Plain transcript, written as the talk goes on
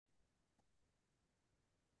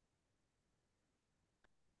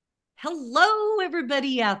Hello,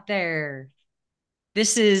 everybody out there.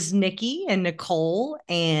 This is Nikki and Nicole,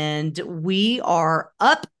 and we are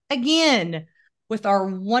up again with our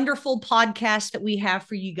wonderful podcast that we have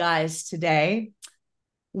for you guys today.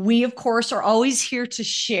 We, of course, are always here to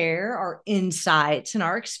share our insights and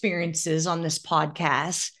our experiences on this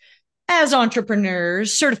podcast as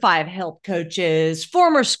entrepreneurs, certified health coaches,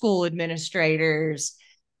 former school administrators,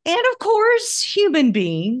 and of course, human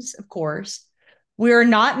beings, of course. We are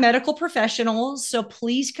not medical professionals, so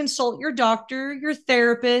please consult your doctor, your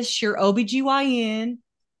therapist, your OBGYN,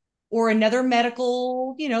 or another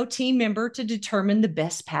medical, team member to determine the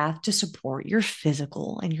best path to support your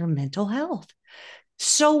physical and your mental health.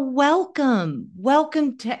 So welcome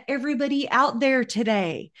to everybody out there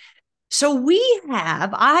today. So we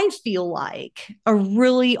have, I feel like, a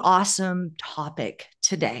really awesome topic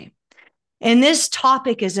today. And this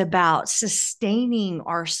topic is about sustaining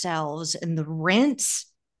ourselves in the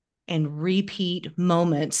rinse and repeat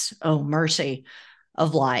moments, oh mercy,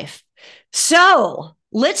 of life. So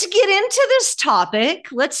let's get into this topic.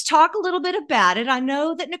 Let's talk a little bit about it. I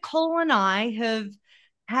know that Nicole and I have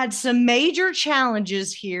had some major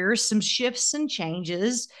challenges here, some shifts and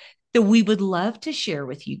changes that we would love to share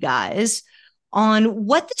with you guys on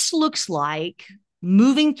what this looks like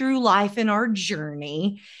moving through life in our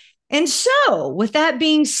journey. And so, with that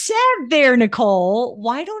being said, there, Nicole,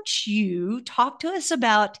 why don't you talk to us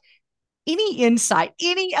about any insight,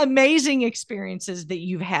 any amazing experiences that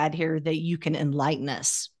you've had here that you can enlighten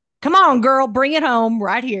us? Come on, girl, bring it home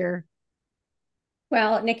right here.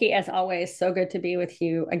 Well, Nikki, as always, so good to be with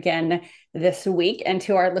you again this week. And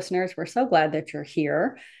to our listeners, we're so glad that you're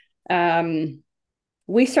here. Um,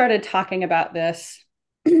 we started talking about this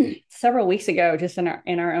several weeks ago, just in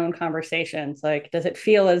our own conversations. Like, does it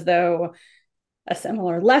feel as though a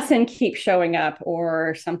similar lesson keeps showing up,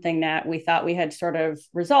 or something that we thought we had sort of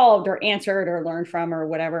resolved or answered or learned from, or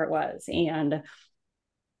whatever it was? And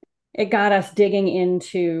it got us digging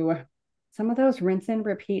into some of those rinse and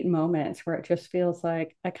repeat moments where it just feels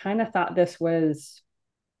like I kind of thought this was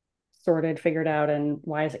sorted, figured out, and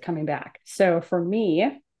why is it coming back? So for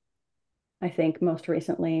me, I think most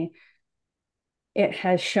recently it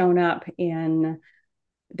has shown up in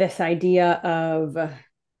this idea of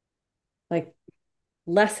like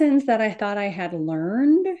lessons that I thought I had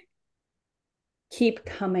learned keep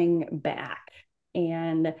coming back.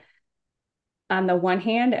 And on the one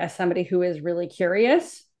hand, as somebody who is really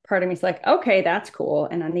curious, part of me is like, okay, that's cool.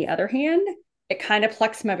 And on the other hand, it kind of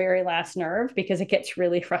plucks my very last nerve because it gets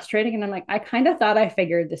really frustrating. And I'm like, I kind of thought I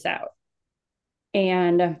figured this out.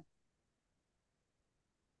 And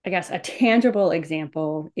I guess a tangible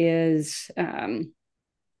example is I've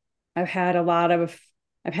had a lot of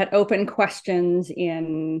I've had open questions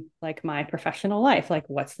in like my professional life, like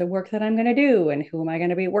what's the work that I'm going to do and who am I going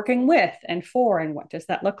to be working with and for and what does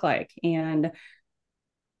that look like? And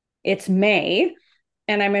it's May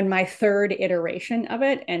and I'm in my third iteration of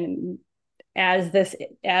it. And as this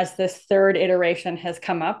third iteration has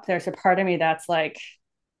come up, there's a part of me that's like,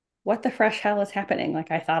 what the fresh hell is happening?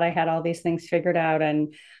 Like I thought I had all these things figured out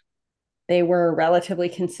and they were relatively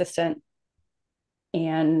consistent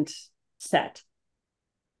and set.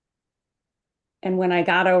 And when I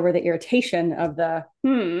got over the irritation of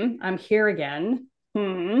I'm here again, I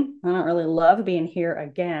don't really love being here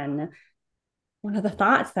again. One of the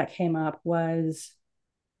thoughts that came up was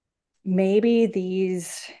maybe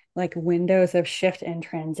these like windows of shift and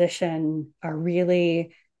transition are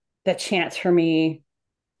really the chance for me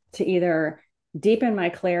to either deepen my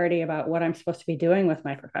clarity about what I'm supposed to be doing with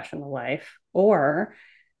my professional life, or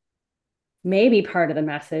maybe part of the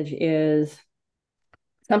message is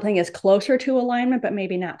something is closer to alignment, but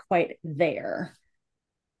maybe not quite there,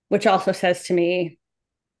 which also says to me,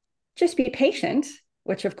 just be patient,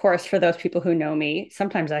 which, of course, for those people who know me,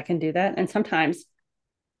 sometimes I can do that. And sometimes,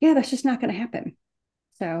 yeah, that's just not going to happen.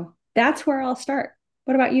 So that's where I'll start.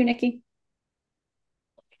 What about you, Nikki?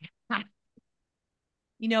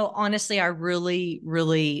 Honestly, I really,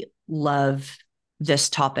 really love this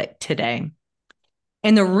topic today.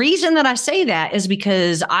 And the reason that I say that is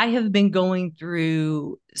because I have been going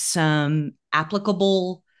through some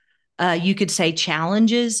applicable, you could say,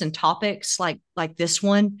 challenges and topics like this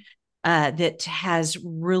one that has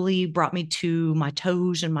really brought me to my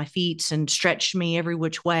toes and my feet and stretched me every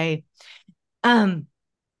which way. But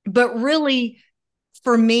really,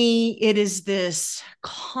 for me, it is this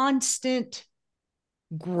constant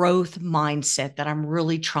growth mindset that I'm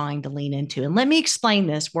really trying to lean into. And let me explain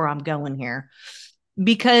this where I'm going here.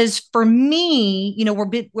 Because for me,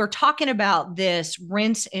 we're talking about this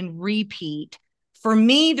rinse and repeat. For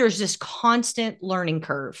me, there's this constant learning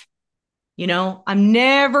curve. I'm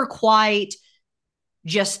never quite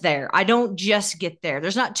just there. I don't just get there.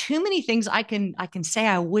 There's not too many things I can say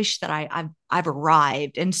I wish that I've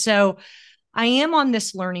arrived. And so I am on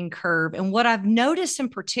this learning curve. And what I've noticed in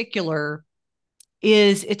particular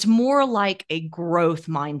is it's more like a growth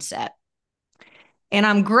mindset. And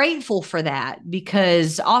I'm grateful for that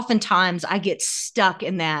because oftentimes I get stuck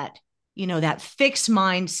in that fixed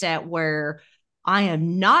mindset where I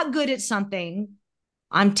am not good at something.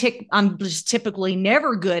 I'm just typically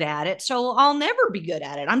never good at it, so I'll never be good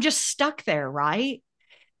at it. I'm just stuck there, right?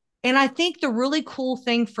 And I think the really cool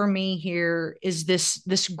thing for me here is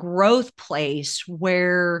this growth place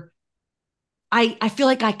where I feel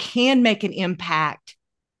like I can make an impact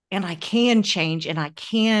and I can change and I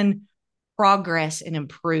can progress and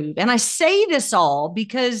improve. And I say this all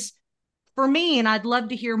because for me, and I'd love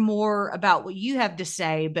to hear more about what you have to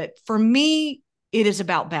say, but for me, it is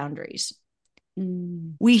about boundaries.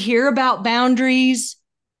 Mm. We hear about boundaries.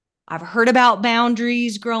 I've heard about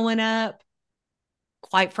boundaries growing up.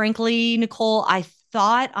 Quite frankly, Nicole, I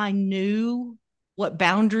thought I knew what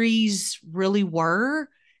boundaries really were.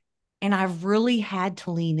 And I've really had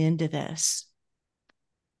to lean into this.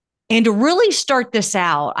 And to really start this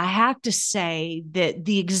out, I have to say that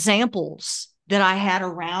the examples that I had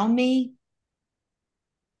around me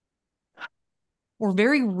were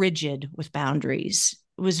very rigid with boundaries.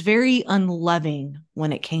 It was very unloving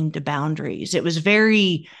when it came to boundaries. It was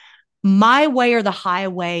very my way or the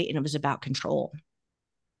highway, and it was about control.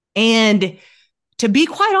 And to be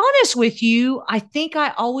quite honest with you, I think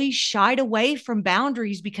I always shied away from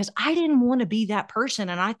boundaries because I didn't want to be that person.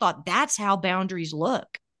 And I thought that's how boundaries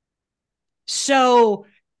look. So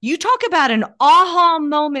you talk about an aha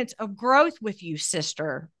moment of growth with you,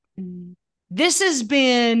 sister. Mm. This has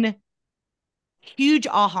been huge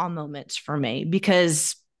aha moments for me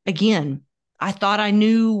because, again, I thought I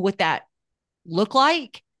knew what that looked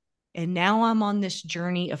like. And now I'm on this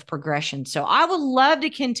journey of progression. So I would love to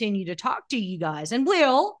continue to talk to you guys and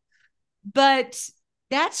will, but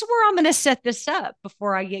that's where I'm going to set this up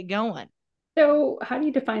before I get going. So, how do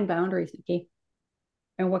you define boundaries, Nikki?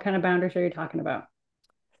 And what kind of boundaries are you talking about?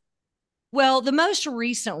 Well, the most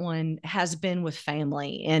recent one has been with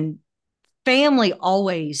family, and family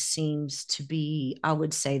always seems to be, I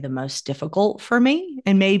would say, the most difficult for me,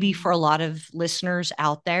 and maybe for a lot of listeners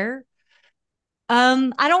out there.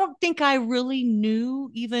 I don't think I really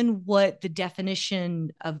knew even what the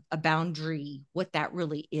definition of a boundary, what that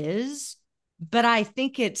really is. But I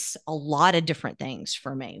think it's a lot of different things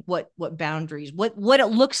for me. What boundaries, what it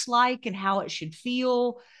looks like and how it should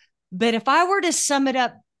feel. But if I were to sum it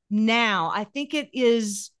up now, I think it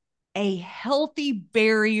is a healthy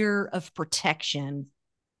barrier of protection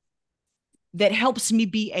that helps me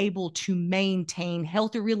be able to maintain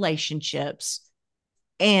healthy relationships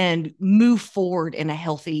and move forward in a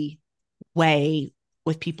healthy way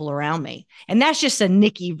with people around me. And that's just a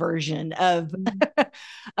Nikki version of Mm.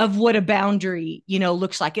 of what a boundary,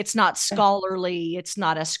 looks like. It's not scholarly, it's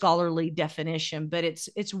not a scholarly definition, but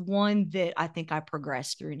it's one that I think I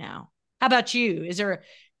progress through now. How about you?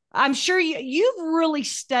 I'm sure you've really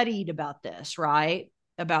studied about this, right?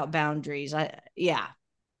 About boundaries. Yeah.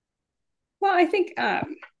 Well, I think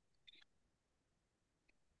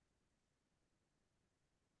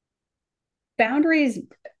boundaries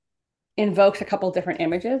invokes a couple different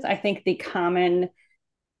images. I think the common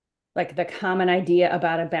idea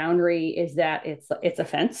about a boundary is that it's a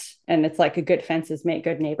fence, and it's like a good fences make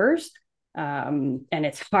good neighbors, and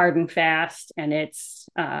it's hard and fast, and it's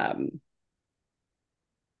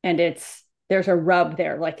there's a rub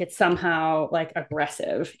there, like it's somehow like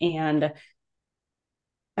aggressive, and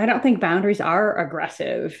I don't think boundaries are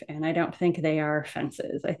aggressive, and I don't think they are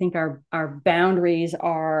fences. I think our boundaries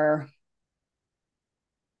are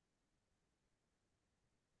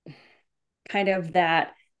kind of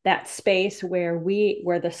that space where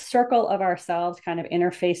the circle of ourselves kind of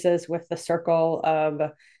interfaces with the circle of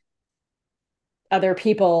other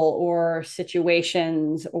people or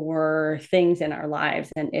situations or things in our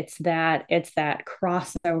lives, and it's that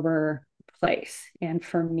crossover place. And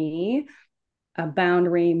for me, a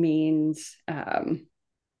boundary means, am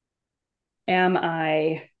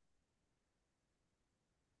I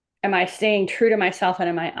staying true to myself, and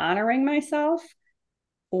am I honoring myself,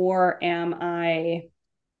 or am I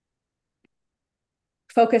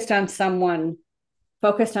focused on someone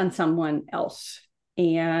else,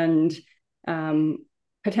 and um,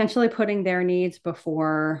 potentially putting their needs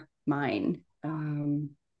before mine.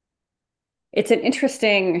 It's an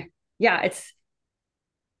interesting, yeah, it's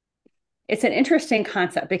an interesting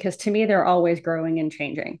concept because to me they're always growing and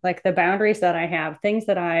changing. Like the boundaries that I have, things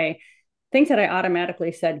that I things that I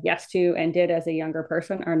automatically said yes to and did as a younger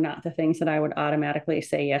person are not the things that I would automatically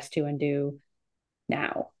say yes to and do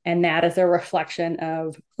now. And that is a reflection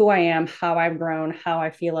of who I am, how I've grown, how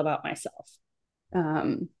I feel about myself.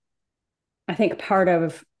 Um, I think part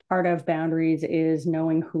of boundaries is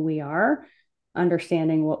knowing who we are,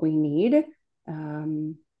 understanding what we need,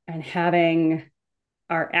 and having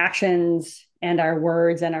our actions and our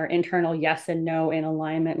words and our internal yes and no in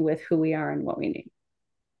alignment with who we are and what we need.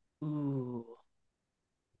 Ooh,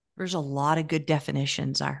 there's a lot of good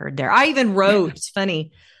definitions I heard there. I even wrote, it's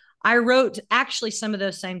funny, I wrote actually some of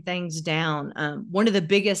those same things down. One of the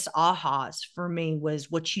biggest ahas for me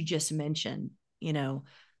was what you just mentioned,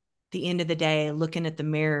 the end of the day, looking at the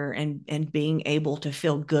mirror and being able to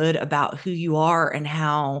feel good about who you are and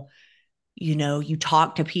how, you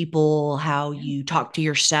talk to people, how you talk to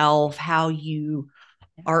yourself, how you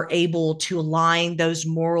are able to align those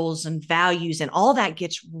morals and values. And all that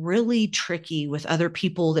gets really tricky with other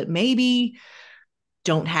people that maybe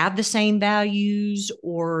don't have the same values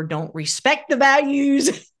or don't respect the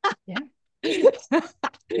values. Yeah.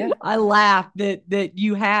 Yeah. I laugh that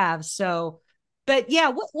you have. So, but yeah,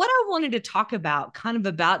 what I wanted to talk about kind of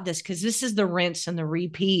about this, because this is the rinse and the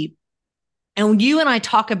repeat. And you and I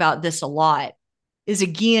talk about this a lot, is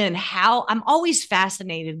again how I'm always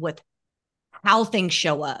fascinated with how things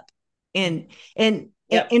show up. And and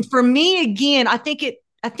Yep. and for me, again, I think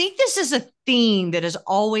this is a theme that is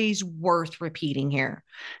always worth repeating here,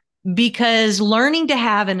 because learning to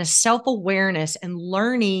have a self-awareness and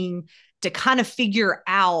learning to kind of figure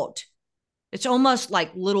out, it's almost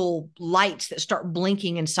like little lights that start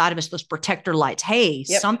blinking inside of us, those protector lights. Hey,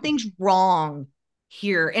 Yep. something's wrong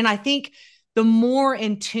here. And I think the more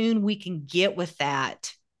in tune we can get with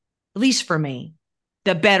that, at least for me,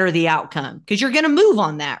 the better the outcome, because you're going to move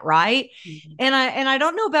on that, right? Mm-hmm. And I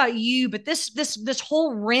don't know about you, but this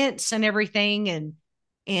whole rinse and everything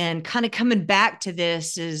and kind of coming back to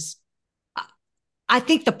this is, I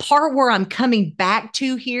think the part where I'm coming back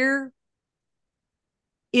to here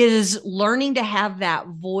is learning to have that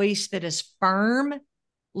voice that is firm,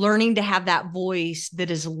 learning to have that voice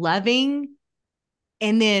that is loving,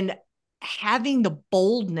 and then having the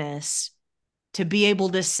boldness to be able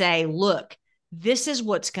to say, look, this is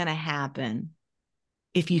what's going to happen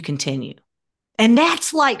if you continue. And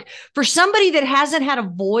that's like, for somebody that hasn't had a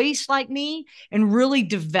voice like me and really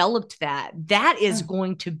developed that, that is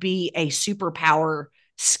going to be a superpower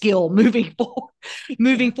skill moving forward, Yeah.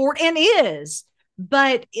 moving forward, and is.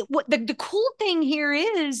 But what the cool thing here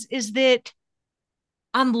is that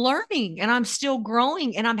I'm learning and I'm still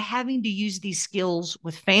growing and I'm having to use these skills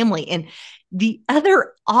with family. And the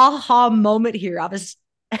other aha moment here,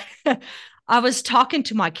 I was talking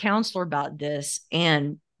to my counselor about this,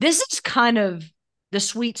 and this is kind of the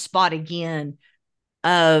sweet spot again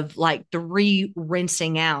of like the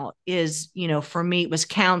rinsing out is, for me, it was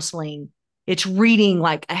counseling. It's reading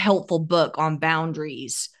like a helpful book on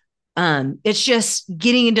boundaries. It's just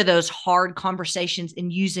getting into those hard conversations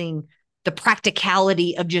and using the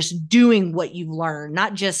practicality of just doing what you've learned,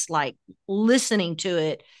 not just like listening to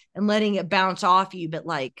it and letting it bounce off you, but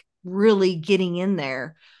like really getting in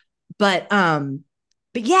there. But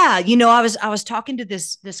yeah, I was talking to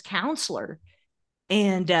this counselor,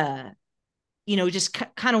 and just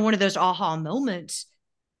kind of one of those aha moments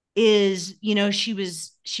is, she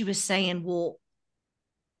was saying, well,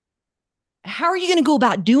 how are you going to go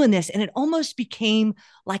about doing this? And it almost became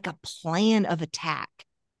like a plan of attack.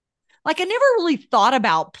 Like I never really thought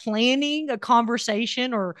about planning a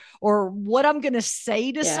conversation or what I'm going to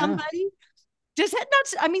say to Yeah. somebody. Does that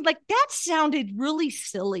not, I mean, like that sounded really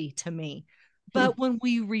silly to me. But when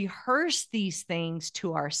we rehearse these things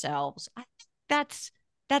to ourselves, I think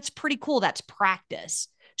that's pretty cool. That's practice.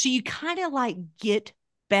 So you kind of like get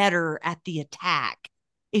better at the attack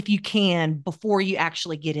if you can before you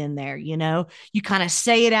actually get in there, You kind of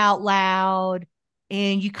say it out loud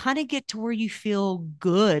and you kind of get to where you feel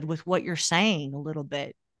good with what you're saying a little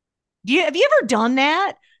bit. Have you ever done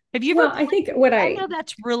that? Have you ever Well, I think what I know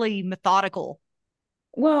that's really methodical.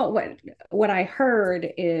 well, what I heard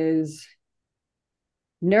is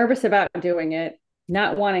nervous about doing it,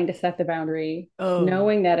 not wanting to set the boundary, Oh,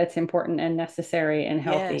 knowing that it's important and necessary and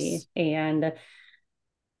healthy. yes. And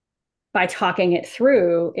by talking it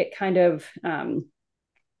through, it kind of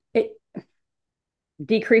it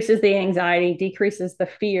decreases the anxiety, decreases the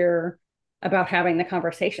fear about having the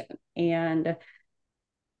conversation. And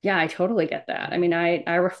yeah, I totally get that. I mean,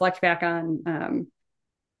 I reflect back on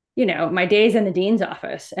my days in the dean's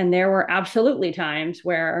office, and there were absolutely times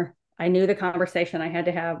where I knew the conversation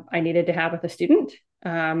I needed to have with a student.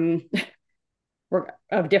 Um,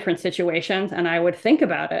 of different situations, and I would think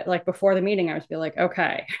about it. Like before the meeting, I would be like,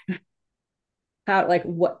 okay, how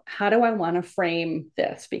do I want to frame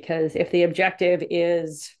this? Because if the objective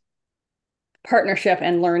is partnership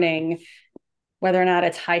and learning, whether or not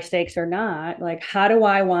it's high stakes or not, like how do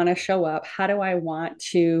I want to show up? How do I want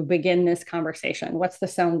to begin this conversation? What's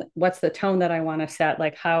the tone that I want to set?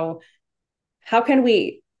 Like how can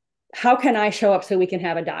we how can I show up so we can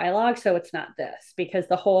have a dialogue so it's not this? Because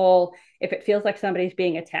if it feels like somebody's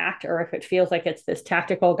being attacked, or if it feels like it's this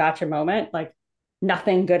tactical gotcha moment, like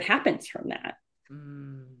nothing good happens from that.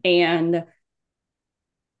 Mm. And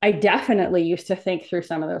I definitely used to think through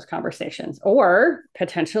some of those conversations, or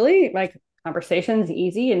potentially like conversations,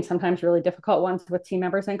 easy and sometimes really difficult ones with team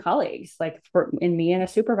members and colleagues. Like in me in a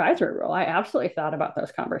supervisory role, I absolutely thought about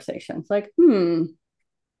those conversations. Like,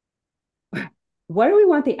 what do we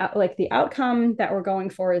want the outcome that we're going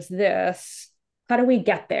for is this. How do we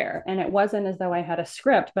get there? And it wasn't as though I had a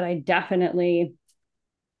script, but I definitely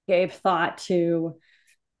gave thought to,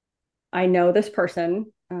 I know this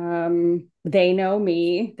person. They know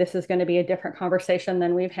me. This is going to be a different conversation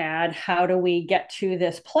than we've had. How do we get to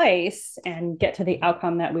this place and get to the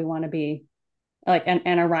outcome that we want to be like,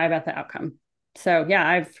 and arrive at the outcome? So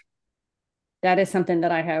yeah, that is something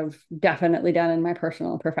that I have definitely done in my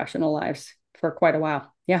personal and professional lives for quite a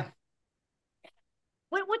while. Yeah.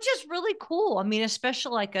 Which is really cool. I mean,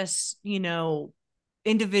 especially like us,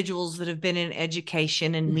 individuals that have been in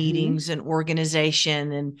education and Mm-hmm. meetings and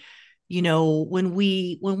organization. And, when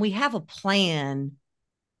we have a plan,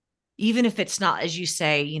 even if it's not, as you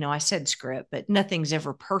say, I said script, but nothing's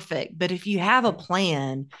ever perfect. But if you have a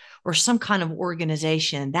plan or some kind of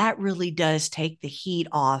organization, that really does take the heat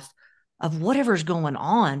off of whatever's going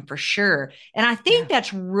on for sure. And I think Yeah.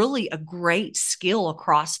 that's really a great skill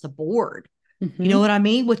across the board. You know Mm-hmm. what I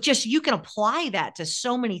mean? With just, you can apply that to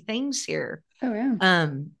so many things here. Oh yeah.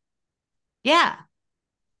 Um, yeah,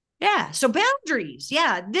 yeah. So boundaries.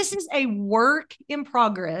 Yeah, this is a work in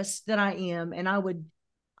progress that I am, and I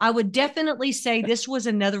would definitely say this was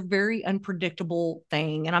another very unpredictable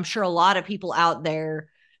thing, and I'm sure a lot of people out there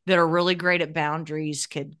that are really great at boundaries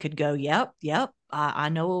could go, yep, yep. I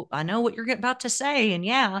know what you're about to say, and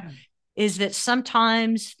yeah, Yeah. is that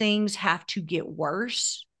sometimes things have to get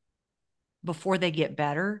worse before they get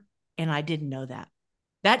better, and I didn't know that.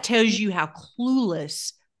 That tells you how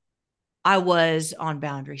clueless I was on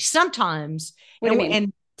boundaries sometimes. What do you And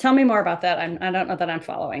mean? Tell me more about that. I don't know that I'm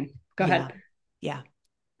following. Go yeah, ahead. yeah.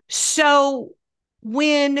 So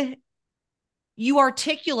when you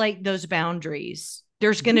articulate those boundaries,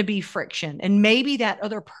 there's going Mm-hmm. to be friction. And maybe that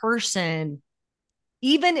other person,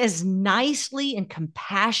 even as nicely and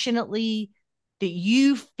compassionately that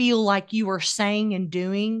you feel like you are saying and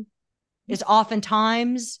doing, is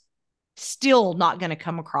oftentimes still not going to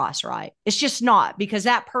come across right. It's just not, because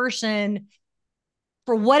that person,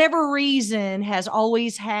 for whatever reason, has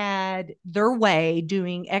always had their way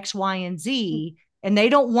doing X, Y, and Z, and they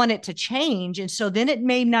don't want it to change. And so then it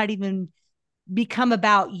may not even become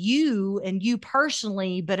about you and you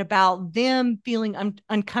personally, but about them feeling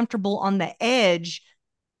uncomfortable on the edge,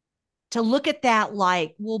 to look at that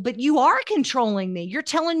like, well, but you are controlling me. You're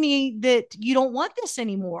telling me that you don't want this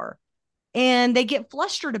anymore. And they get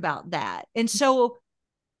flustered about that. And so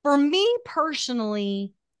for me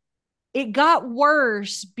personally, it got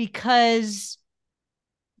worse because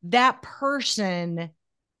that person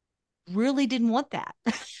really didn't want that.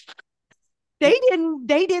 They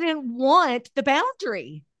didn't want the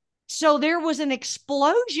boundary. So there was an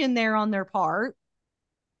explosion there on their part.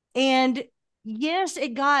 And yes,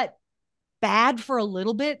 it got bad for a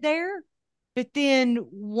little bit there. But then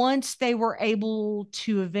once they were able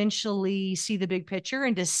to eventually see the big picture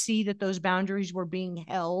and to see that those boundaries were being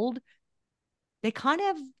held, they kind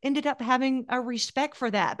of ended up having a respect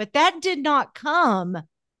for that. But that did not come,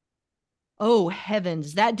 oh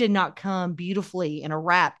heavens, that did not come beautifully in a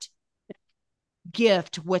wrapped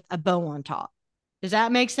gift with a bow on top. Does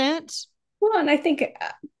that make sense? Well, and I think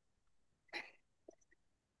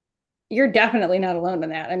you're definitely not alone in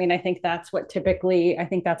that. I mean, I think that's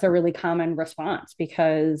a really common response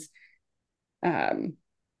because um,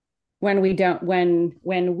 when we,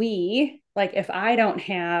 like, if I don't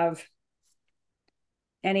have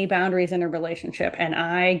any boundaries in a relationship and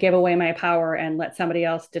I give away my power and let somebody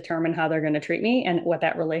else determine how they're going to treat me and what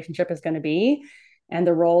that relationship is going to be and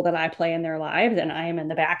the role that I play in their lives, and I am in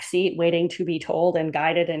the back seat waiting to be told and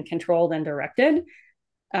guided and controlled and directed.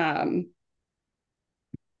 Um,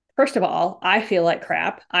 First of all, I feel like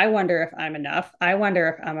crap. I wonder if I'm enough. I wonder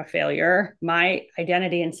if I'm a failure. My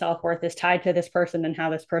identity and self worth is tied to this person and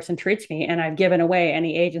how this person treats me. And I've given away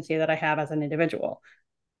any agency that I have as an individual.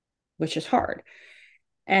 which is hard.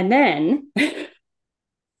 And then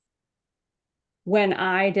when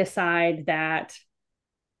I decide that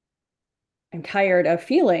I'm tired of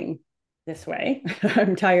feeling this way,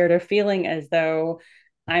 I'm tired of feeling as though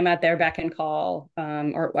I'm at their beck and call,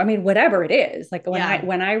 or I mean, whatever it is. Like Yeah.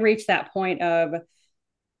 when I reach that point of,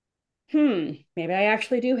 maybe I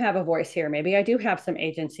actually do have a voice here. Maybe I do have some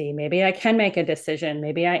agency. Maybe I can make a decision.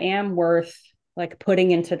 Maybe I am worth like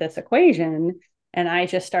putting into this equation. And I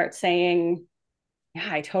just start saying, yeah,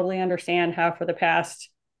 I totally understand how for the past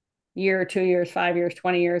year, 2 years, 5 years,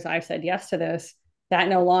 20 years, I've said yes to this. That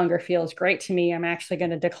no longer feels great to me. I'm actually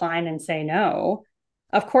going to decline and say no.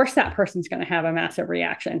 Of course, that person's going to have a massive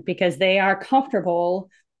reaction because they are comfortable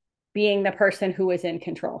being the person who is in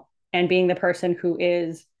control and being the person who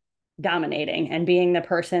is dominating and being the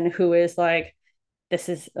person who is like, this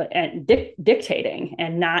is dictating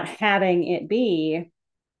and not having it be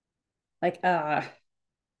like an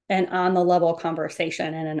on the level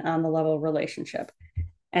conversation and an on the level relationship.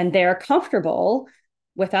 And they're comfortable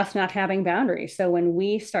with us not having boundaries. So when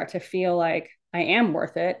we start to feel like I am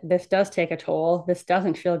worth it, this does take a toll, this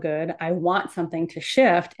doesn't feel good, I want something to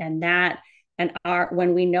shift, and that and our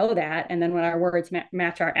when we know that, and then when our words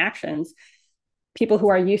match our actions, people who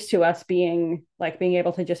are used to us being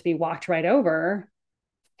able to just be walked right over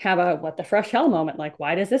have a what the fresh hell moment, like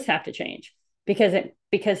why does this have to change?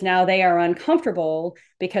 Because now they are uncomfortable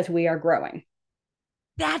because we are growing.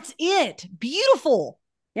 That's it. Beautiful.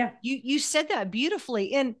 Yeah. You said that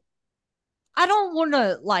beautifully. And I don't want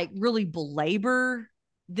to like really belabor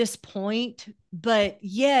this point, but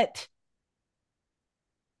yet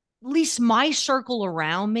at least my circle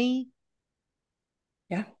around me,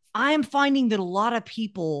 Yeah. I am finding that a lot of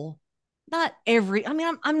people, not every, I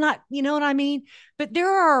mean, I'm not, you know what I mean? But there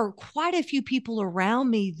are quite a few people around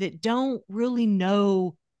me that don't really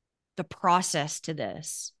know the process to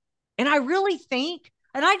this. And I really think,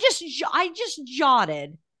 and I just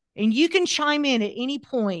jotted, and you can chime in at any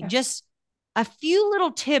point, Yeah. just a few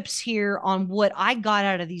little tips here on what I got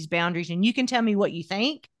out of these boundaries. And you can tell me what you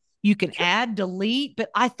think. You can Sure. add, delete, but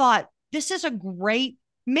I thought this is a great,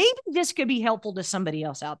 maybe this could be helpful to somebody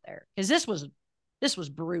else out there because this was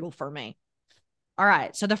brutal for me. All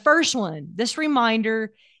right. So the first one, this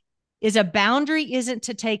reminder is a boundary isn't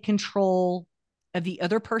to take control of the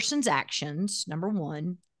other person's actions, number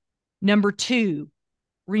one. Number two,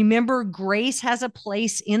 remember grace has a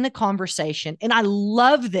place in the conversation. And I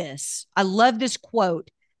love this. I love this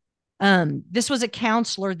quote. This was a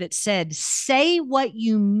counselor that said, say what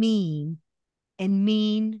you mean and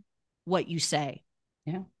mean what you say.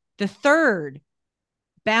 Yeah. The third,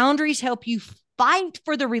 boundaries help you fight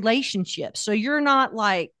for the relationship. So you're not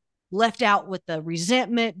like left out with the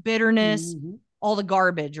resentment, bitterness, Mm-hmm. all the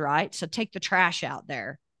garbage, right? So take the trash out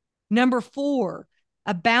there. Number four,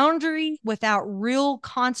 a boundary without real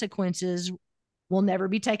consequences will never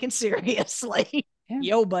be taken seriously. Yeah.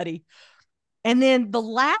 Yo, buddy. And then the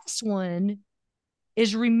last one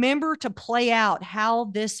is remember to play out how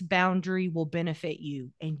this boundary will benefit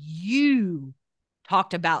you. And you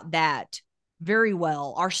talked about that very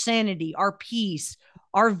well. Our sanity, our peace,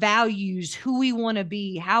 our values, who we want to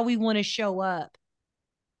be, how we want to show up,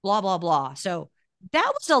 blah, blah, blah. So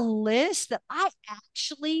that was a list that I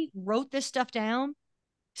actually wrote this stuff down,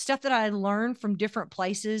 stuff that I learned from different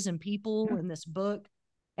places and people Yeah. in this book.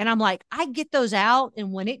 And I'm like, I get those out.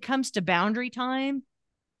 And when it comes to boundary time,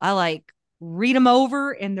 I like read them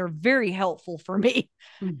over and they're very helpful for me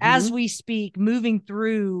as Mm-hmm. we speak, moving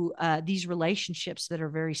through these relationships that are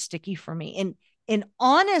very sticky for me. And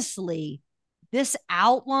honestly, this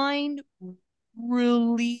outline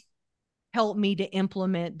really helped me to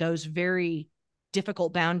implement those very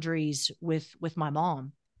difficult boundaries with my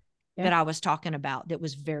mom Yeah. that I was talking about that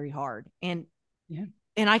was very hard. Yeah.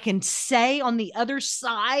 And I can say on the other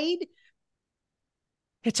side,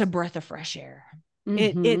 it's a breath of fresh air.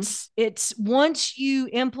 It, Mm-hmm. it's once you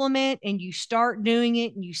implement and you start doing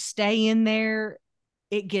it and you stay in there,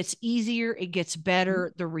 it gets easier, it gets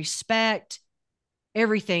better. The respect,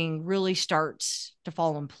 everything really starts to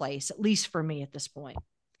fall in place, at least for me at this point.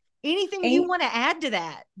 Anything you And want to add to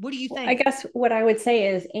that? What do you I think? guess what I would say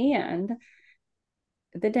is, and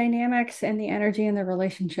the dynamics and the energy in the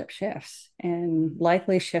relationship shifts and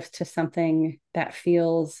likely shifts to something that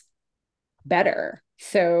feels better.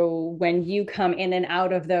 So when you come in and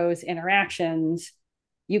out of those interactions,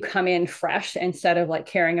 you come in fresh instead of like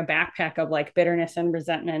carrying a backpack of like bitterness and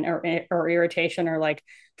resentment or irritation or like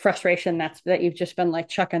frustration that you've just been like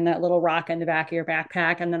chucking that little rock in the back of your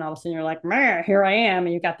backpack, and then all of a sudden you're like, man, here I am,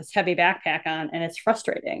 and you've got this heavy backpack on, and it's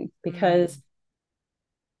frustrating because Mm,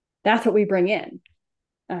 that's what we bring in.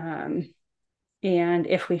 Um, And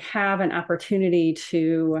if we have an opportunity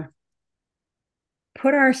to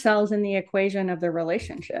put ourselves in the equation of the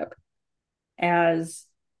relationship as,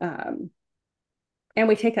 um, and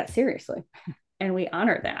we take that seriously and we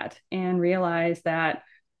honor that and realize that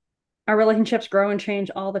our relationships grow and change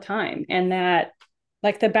all the time. And that,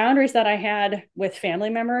 like, the boundaries that I had with family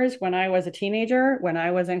members when I was a teenager, when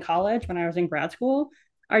I was in college, when I was in grad school,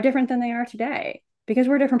 are different than they are today because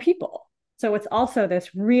we're different people. So it's also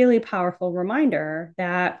this really powerful reminder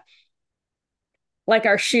that, like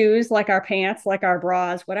our shoes, like our pants, like our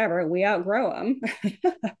bras, whatever, we outgrow them.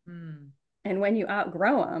 Mm. And when you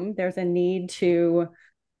outgrow them, there's a need to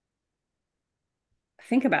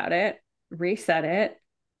think about it, reset it.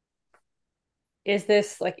 Is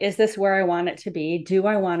this where I want it to be? Do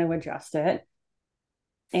I want to adjust it?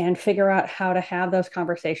 And figure out how to have those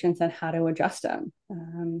conversations and how to adjust them.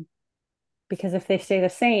 Because if they stay the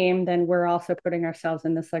same, then we're also putting ourselves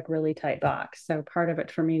in this like really tight box. So part of it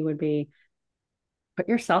for me would be put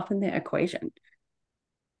yourself in the equation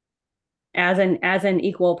as an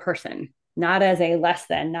equal person, not as a less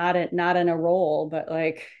than, not in a role, but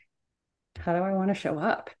like, how do I want to show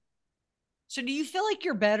up? So do you feel like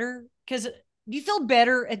you're better? Because do you feel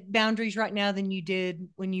better at boundaries right now than you did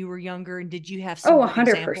when you were younger? And did you have some Oh, good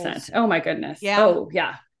 100%. examples? Oh my goodness. Yeah. Oh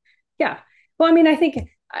yeah. Yeah. Well,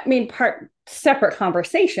 I mean, part separate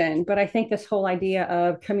conversation, but I think this whole idea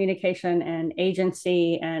of communication and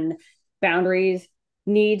agency and boundaries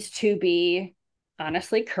needs to be,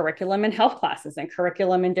 honestly, curriculum in health classes and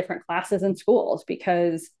curriculum in different classes in schools,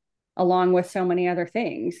 because along with so many other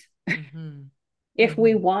things, Mm-hmm. if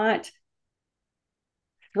we Mm-hmm. want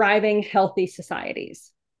thriving, healthy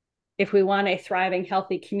societies, if we want a thriving,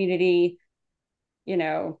 healthy community, you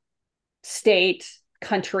know, state,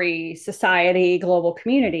 country, society, global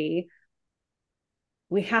community,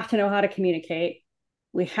 we have to know how to communicate.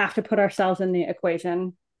 We have to put ourselves in the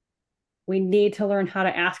equation. We need to learn how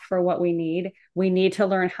to ask for what we need. We need to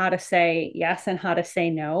learn how to say yes and how to say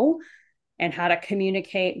no, and how to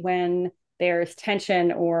communicate when there's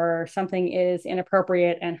tension or something is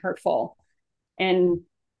inappropriate and hurtful. And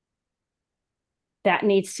that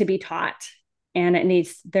needs to be taught. And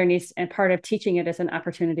and part of teaching it is an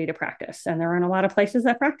opportunity to practice. And there aren't a lot of places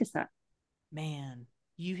that practice that. Man,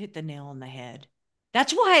 you hit the nail on the head.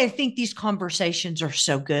 That's why I think these conversations are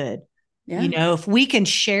so good. You Yeah. know, if we can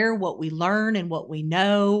share what we learn and what we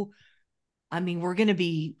know, I mean, we're going to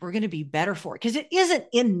be better for it because it isn't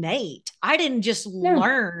innate. I didn't just No.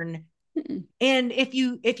 learn. Mm-mm. And if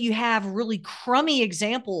you have really crummy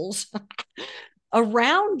examples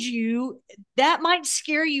around you, that might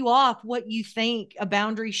scare you off what you think a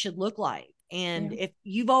boundary should look like. And Yeah. if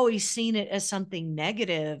you've always seen it as something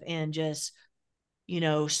negative and just,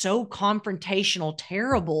 so confrontational,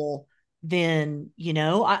 terrible, then,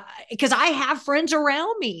 because I have friends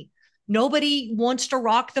around me, nobody wants to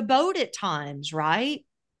rock the boat at times, right?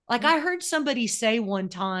 Like Yeah. I heard somebody say one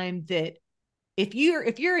time that if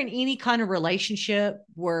you're in any kind of relationship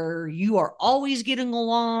where you are always getting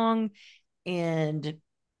along and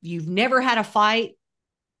you've never had a fight,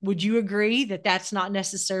 would you agree that that's not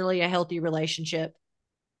necessarily a healthy relationship?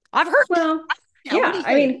 I've heard that. Well, Yeah, what do yeah. you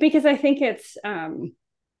I think? mean, because I think it's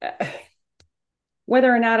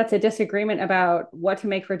whether or not it's a disagreement about what to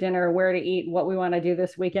make for dinner, where to eat, what we want to do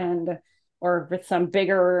this weekend, or if it's some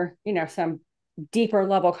bigger, some deeper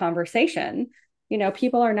level conversation,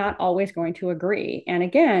 people are not always going to agree. And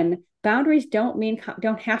again, boundaries don't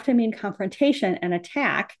have to mean confrontation and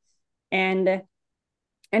attack and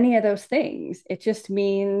any of those things. It just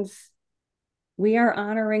means we are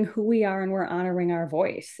honoring who we are and we're honoring our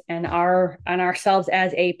voice and ourselves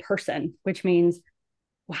as a person, which means,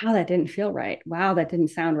 wow, that didn't feel right. Wow, that didn't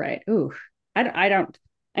sound right. Ooh, I don't,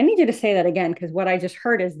 I need you to say that again, because what I just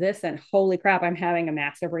heard is this, and holy crap, I'm having a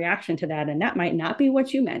massive reaction to that. And that might not be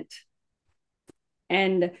what you meant.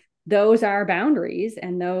 And those are boundaries,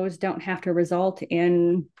 and those don't have to result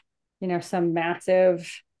in, some massive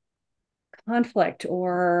conflict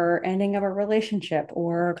or ending of a relationship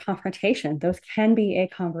or confrontation. Those can be a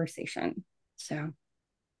conversation. So, yeah,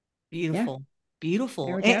 Beautiful. there Beautiful.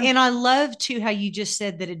 we And, go. and I love too how you just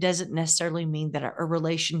said that it doesn't necessarily mean that a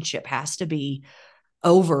relationship has to be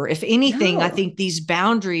over. If anything, I No. think these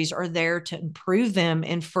boundaries are there to improve them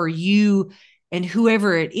and for you and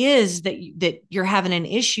whoever it is that you're having an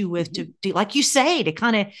issue with Mm-hmm. to like you say, to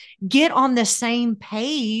kind of get on the same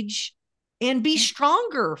page and be Yeah.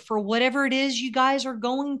 stronger for whatever it is you guys are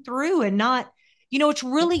going through and not, it's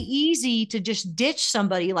Yep. really easy to just ditch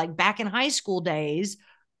somebody like back in high school days.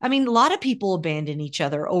 I mean, a lot of people abandon each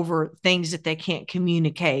other over things that they can't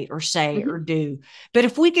communicate or say or Mm-hmm. do. But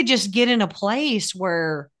if we could just get in a place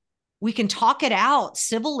where, we can talk it out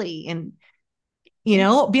civilly and,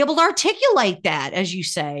 be able to articulate that, as you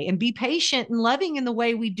say, and be patient and loving in the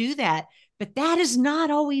way we do that. But that is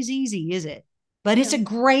not always easy, is it? But No. it's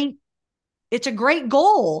a great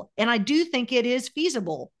goal. And I do think it is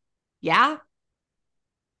feasible. Yeah.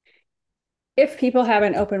 If people have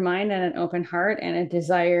an open mind and an open heart and a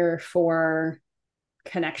desire for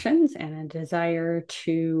connections and a desire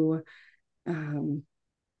to um,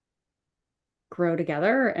 grow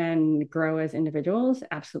together and grow as individuals,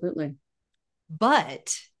 absolutely.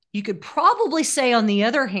 But you could probably say, on the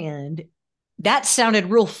other hand, that sounded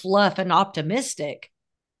real fluff and optimistic.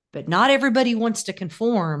 But not everybody wants to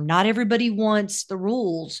conform. Not everybody wants the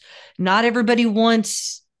rules. Not everybody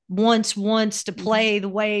wants to Mm-hmm. play the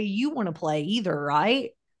way you want to play either,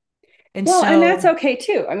 right? And Well, and that's so, okay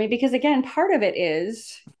too. I mean, because again, part of it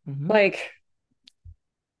is mhm, like,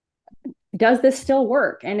 does this still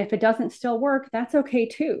work? And if it doesn't still work, that's okay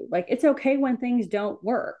too. Like, it's okay when things don't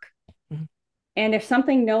work. mhm. And if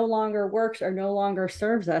something no longer works or no longer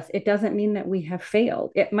serves us, it doesn't mean that we have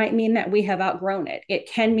failed. It might mean that we have outgrown it. It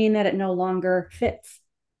can mean that it no longer fits.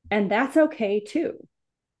 And that's okay too.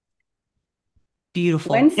 When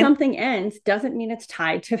Beautiful. And something ends doesn't mean it's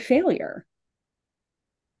tied to failure.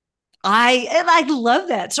 I love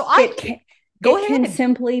that. So I It can go it can ahead.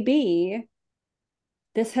 simply be,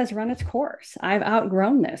 this has run its course. I've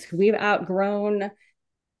outgrown this. We've outgrown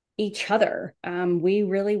each other. We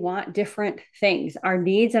really want different things. Our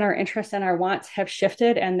needs and our interests and our wants have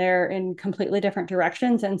shifted and they're in completely different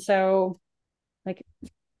directions. And so, like,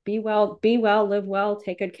 be well, live well,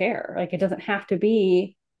 take good care. Like, it doesn't have to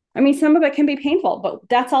be, I mean, some of it can be painful, but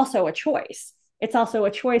that's also a choice. It's also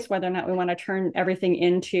a choice whether or not we want to turn everything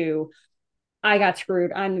into, I got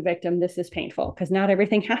screwed, I'm the victim, this is painful. Because not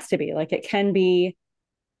everything has to be. Like, it can be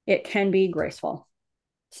graceful.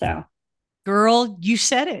 So Girl, you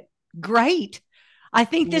said it. Great. I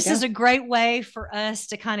think there you this is go. a great way for us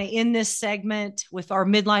to kind of end this segment with our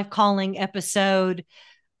midlife calling episode.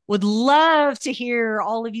 Would love to hear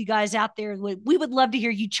all of you guys out there. We would love to hear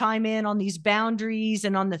you chime in on these boundaries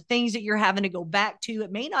and on the things that you're having to go back to.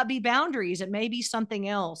 It may not be boundaries, it may be something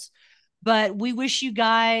else, but we wish you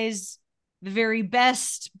guys the very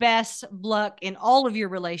best luck in all of your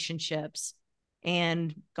relationships.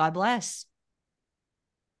 And God bless.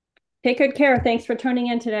 Take good care. Thanks for tuning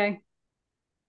in today.